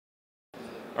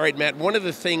All right, Matt, one of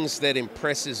the things that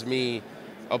impresses me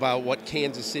about what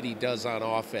Kansas City does on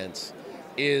offense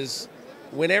is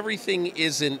when everything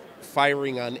isn't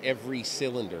firing on every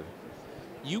cylinder,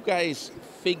 you guys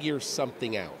figure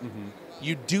something out.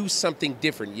 You do something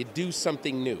different. You do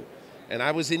something new. And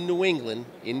I was in New England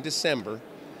in December,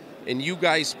 and you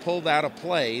guys pulled out a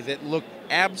play that looked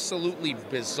absolutely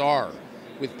bizarre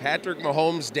with Patrick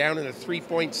Mahomes down in a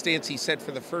three-point stance he set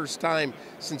for the first time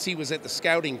since he was at the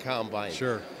scouting combine.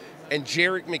 Sure. And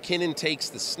Jerick McKinnon takes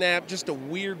the snap. Just a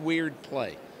weird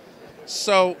play.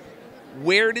 So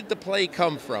where did the play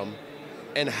come from,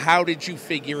 and how did you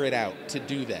figure it out to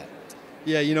do that?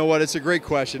 Yeah, you know what? It's a great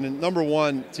question. And number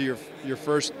one, to your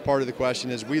first part of the question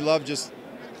is we love just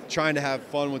trying to have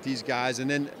fun with these guys. And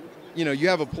then, you know, you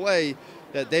have a play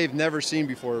that they've never seen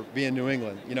before being New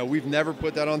England. You know, we've never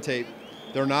put that on tape.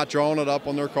 They're not drawing it up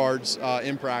on their cards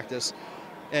in practice.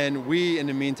 And we, in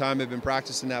the meantime, have been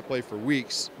practicing that play for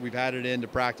weeks. We've had it in to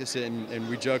practice it, and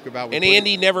we joke about. And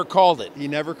Andy never called it. He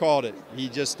never called it. He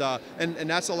just and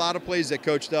that's a lot of plays that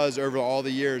Coach does over all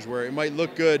the years, where it might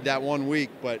look good that 1 week,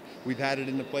 but we've had it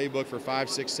in the playbook for 5,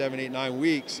 6, 7, 8, 9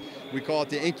 weeks. We call it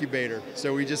the incubator.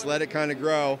 So we just let it kind of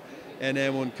grow, and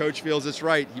then when Coach feels it's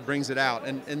right, he brings it out.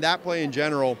 And that play in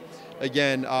general.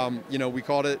 Again, you know, we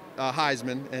called it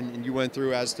Heisman, and you went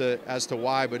through as to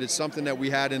why, but it's something that we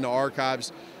had in the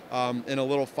archives in a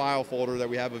little file folder that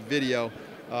we have a video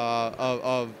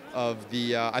of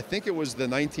the I think it was the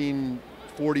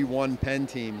 1941 Penn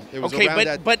team. It was okay,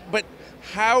 around but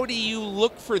how do you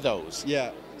look for those?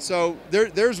 Yeah. So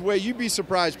there's way you'd be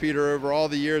surprised, Peter, over all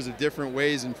the years of different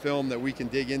ways in film that we can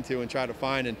dig into and try to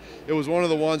find. And it was one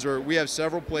of the ones where we have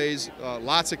several plays,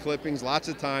 lots of clippings, lots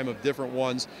of time of different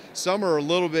ones. Some are a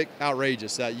little bit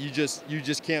outrageous that you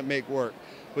just can't make work.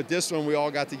 But this one, we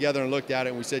all got together and looked at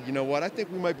it, and we said, you know what, I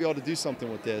think we might be able to do something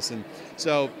with this. And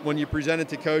so when you present it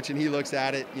to Coach and he looks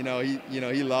at it,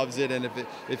 he loves it, and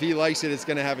if he likes it, it's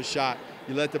going to have a shot.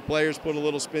 You let the players put a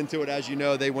little spin to it. As you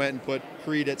know, they went and put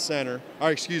Creed at center.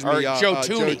 Or excuse me, Joe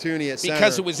Tooney at center.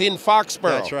 because it was in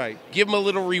Foxborough. That's right. Give him a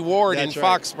little reward in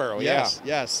Foxborough. Yes,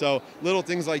 yeah. Yes. So little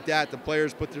things like that, the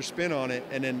players put their spin on it,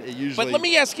 and then it usually. But let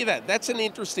me ask you that. That's an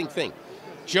interesting thing.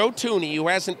 Joe Tooney, who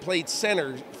hasn't played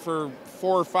center for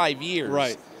 4 or 5 years.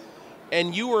 Right.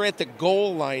 And you were at the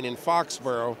goal line in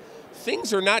Foxborough.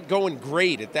 Things are not going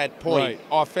great at that point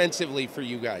offensively for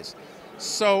you guys.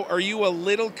 So are you a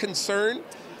little concerned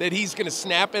that he's going to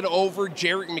snap it over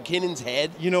Jerick McKinnon's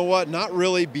head? You know what? Not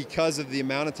really, because of the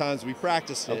amount of times we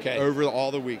practiced it over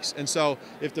all the weeks. And so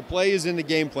if the play is in the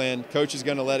game plan, Coach is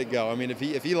going to let it go. I mean, if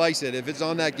he likes it, if it's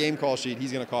on that game call sheet,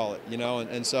 he's going to call it,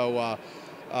 And so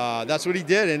that's what he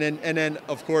did. And then,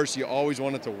 of course, you always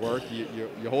want it to work.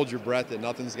 You hold your breath that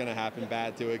nothing's going to happen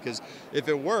bad to it, because if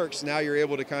it works, now you're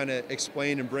able to kind of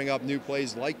explain and bring up new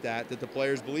plays like that the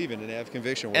players believe in and they have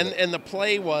conviction with it. And the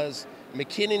play was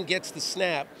McKinnon gets the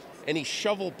snap and he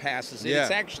shovel passes it. Yeah.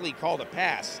 It's actually called a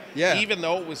pass, even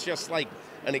though it was just like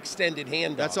an extended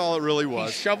handoff. That's all it really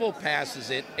was. He shovel passes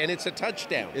it, and it's a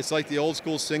touchdown. It's like the old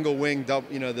school single wing,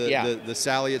 the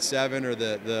Sally at 7 or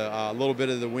the little bit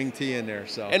of the wing T in there.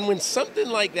 So. And when something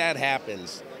like that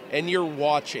happens and you're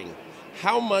watching,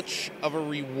 how much of a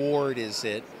reward is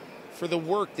it for the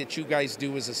work that you guys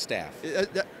do as a staff?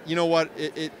 You know what?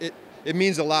 It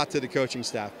means a lot to the coaching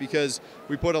staff, because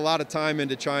we put a lot of time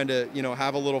into trying to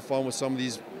have a little fun with some of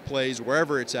these plays,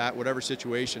 wherever it's at, whatever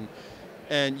situation.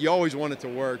 And you always want it to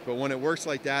work, but when it works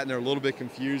like that and they're a little bit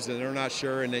confused and they're not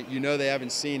sure and they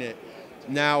haven't seen it,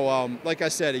 now, like I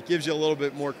said, it gives you a little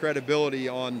bit more credibility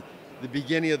on the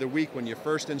beginning of the week when you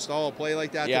first install a play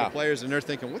like that to the players, and they're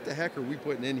thinking, what the heck are we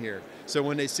putting in here? So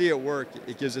when they see it work,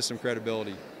 it gives us some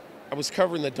credibility. I was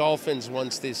covering the Dolphins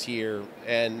once this year,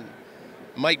 and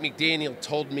Mike McDaniel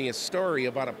told me a story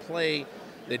about a play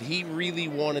that he really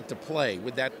wanted to play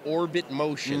with that orbit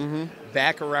motion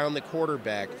back around the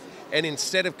quarterback. And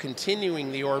instead of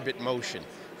continuing the orbit motion,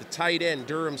 the tight end,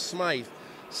 Durham Smythe,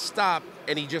 stopped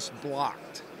and he just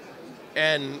blocked.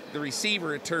 And the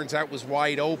receiver, it turns out, was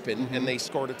wide open, and they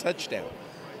scored a touchdown.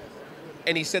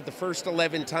 And he said the first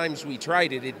 11 times we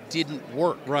tried it, it didn't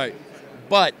work. Right.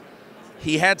 But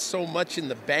he had so much in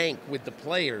the bank with the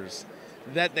players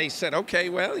that they said, okay,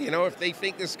 well, if they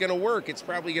think this is going to work, it's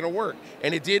probably going to work.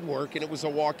 And it did work, and it was a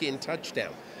walk-in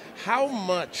touchdown. How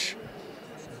much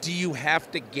do you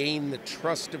have to gain the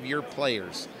trust of your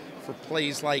players for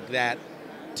plays like that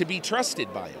to be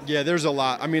trusted by them? Yeah, there's a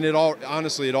lot. I mean, it all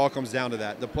comes down to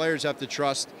that. The players have to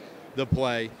trust the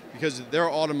play, because they're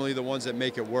ultimately the ones that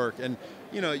make it work. And,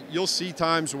 you'll see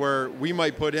times where we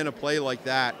might put in a play like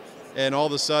that, and all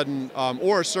of a sudden,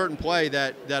 or a certain play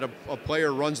that a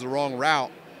player runs the wrong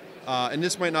route, and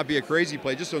this might not be a crazy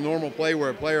play, just a normal play where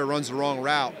a player runs the wrong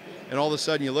route, and all of a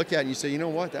sudden you look at it and you say, you know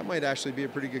what, that might actually be a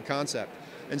pretty good concept.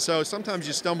 And so sometimes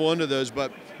you stumble into those,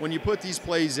 but when you put these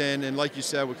plays in, and like you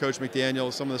said with Coach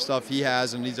McDaniel, some of the stuff he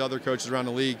has and these other coaches around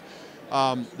the league,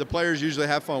 the players usually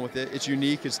have fun with it. It's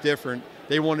unique, it's different.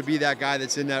 They want to be that guy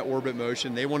that's in that orbit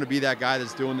motion. They want to be that guy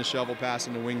that's doing the shovel pass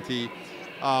and the wing tee.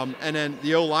 And then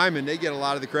the O-linemen, they get a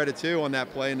lot of the credit too on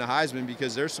that play in the Heisman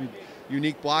because there's some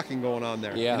unique blocking going on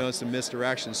there. Yeah. You know, some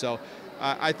misdirection. So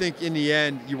I think in the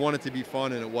end, you want it to be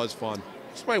fun, and it was fun.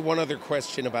 Just my one other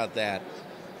question about that.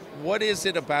 What is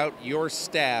it about your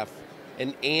staff,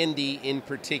 and Andy in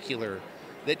particular,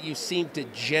 that you seem to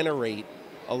generate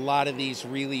a lot of these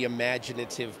really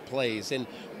imaginative plays? And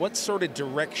what sort of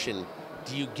direction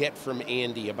do you get from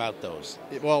Andy about those?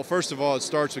 Well, first of all, it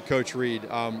starts with Coach Reid.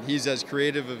 He's as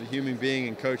creative of a human being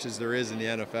and coach as there is in the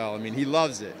NFL. I mean, he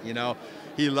loves it, you know.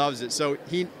 He loves it. So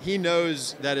he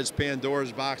knows that it's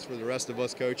Pandora's box for the rest of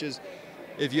us coaches.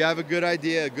 If you have a good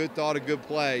idea, a good thought, a good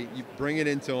play, you bring it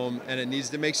into him, and it needs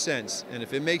to make sense. And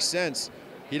if it makes sense,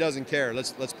 he doesn't care.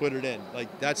 Let's put it in.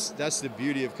 Like that's the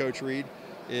beauty of Coach Reid.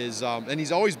 And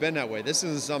he's always been that way. This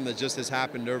isn't something that just has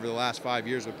happened over the last 5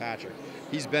 years with Patrick.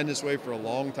 He's been this way for a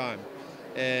long time.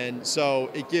 And so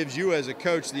it gives you as a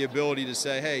coach the ability to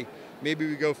say, hey, maybe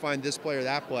we go find this play or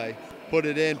that play, put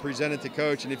it in, present it to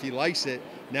coach, and if he likes it,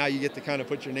 now you get to kind of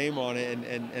put your name on it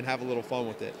and have a little fun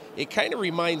with it. It kind of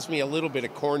reminds me a little bit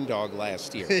of Corn Dog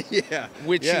last year. Yeah.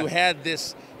 Which yeah. you had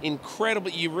this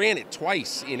incredible, you ran it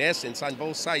twice, in essence, on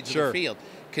both sides Sure. of the field.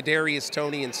 Kadarius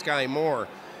Toney and Sky Moore.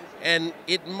 And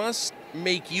it must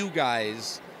make you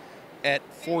guys at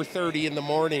 4:30 in the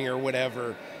morning or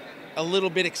whatever a little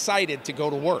bit excited to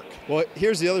go to work. Well,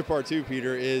 here's the other part too,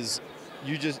 Peter, is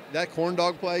that corn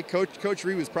dog play, Coach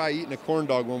Reid was probably eating a corn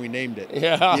dog when we named it.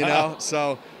 Yeah. You know,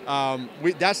 so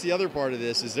that's the other part of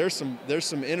this is there's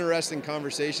some interesting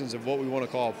conversations of what we want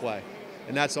to call a play,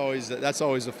 and that's always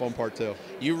the fun part too.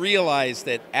 You realize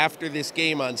that after this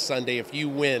game on Sunday, if you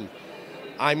win,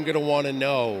 I'm going to want to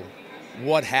know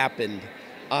what happened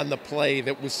on the play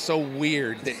that was so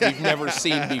weird that we've never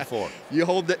seen before. You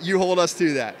hold us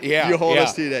to that. Yeah. You hold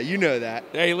us to that. You know that.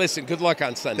 Hey, listen, good luck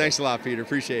on Sunday. Thanks a lot, Peter.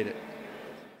 Appreciate it.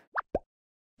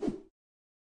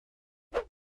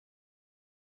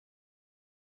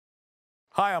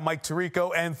 Hi, I'm Mike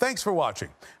Tirico, and thanks for watching.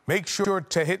 Make sure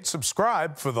to hit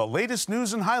subscribe for the latest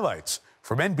news and highlights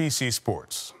from NBC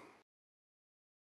Sports.